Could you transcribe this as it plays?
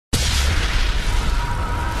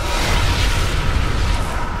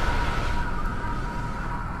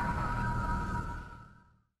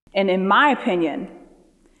And in my opinion,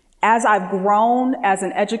 as I've grown as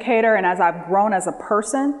an educator and as I've grown as a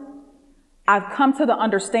person, I've come to the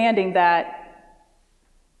understanding that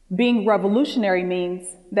being revolutionary means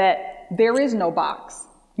that there is no box.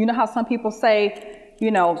 You know how some people say,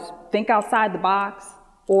 think outside the box,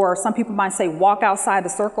 or some people might say, walk outside the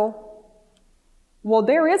circle. Well,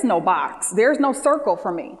 there is no box. There's no circle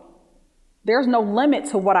for me. There's no limit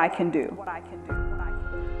to what I can do.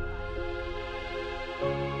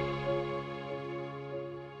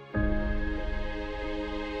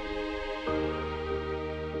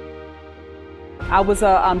 I was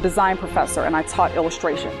a design professor and I taught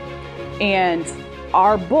illustration. And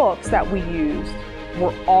our books that we used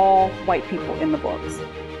were all white people in the books.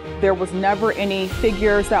 There was never any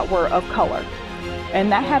figures that were of color.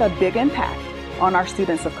 And that had a big impact on our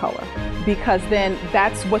students of color, because then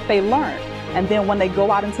that's what they learn. And then when they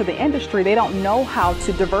go out into the industry, they don't know how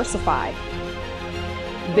to diversify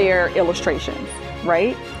their illustrations,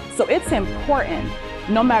 right? So it's important,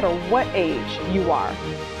 no matter what age you are,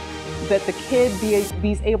 that the kid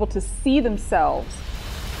be able to see themselves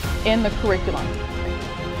in the curriculum.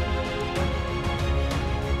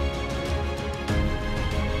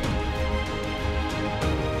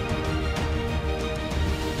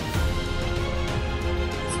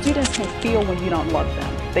 Students can feel when you don't love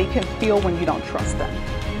them. They can feel when you don't trust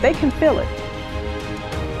them. They can feel it.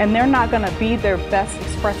 And they're not going to be their best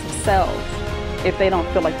expressive selves if they don't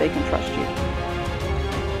feel like they can trust you.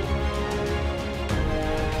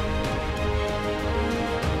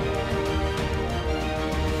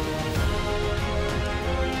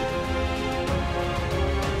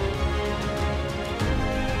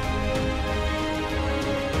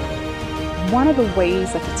 One of the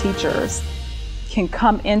ways that the teachers can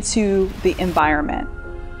come into the environment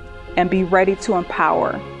and be ready to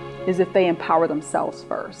empower is if they empower themselves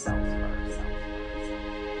first.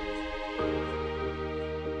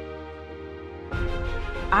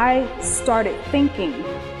 I started thinking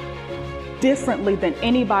differently than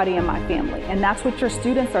anybody in my family, and that's what your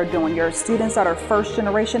students are doing. Your students that are first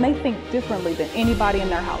generation, they think differently than anybody in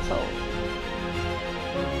their household.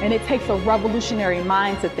 And it takes a revolutionary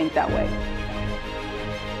mind to think that way.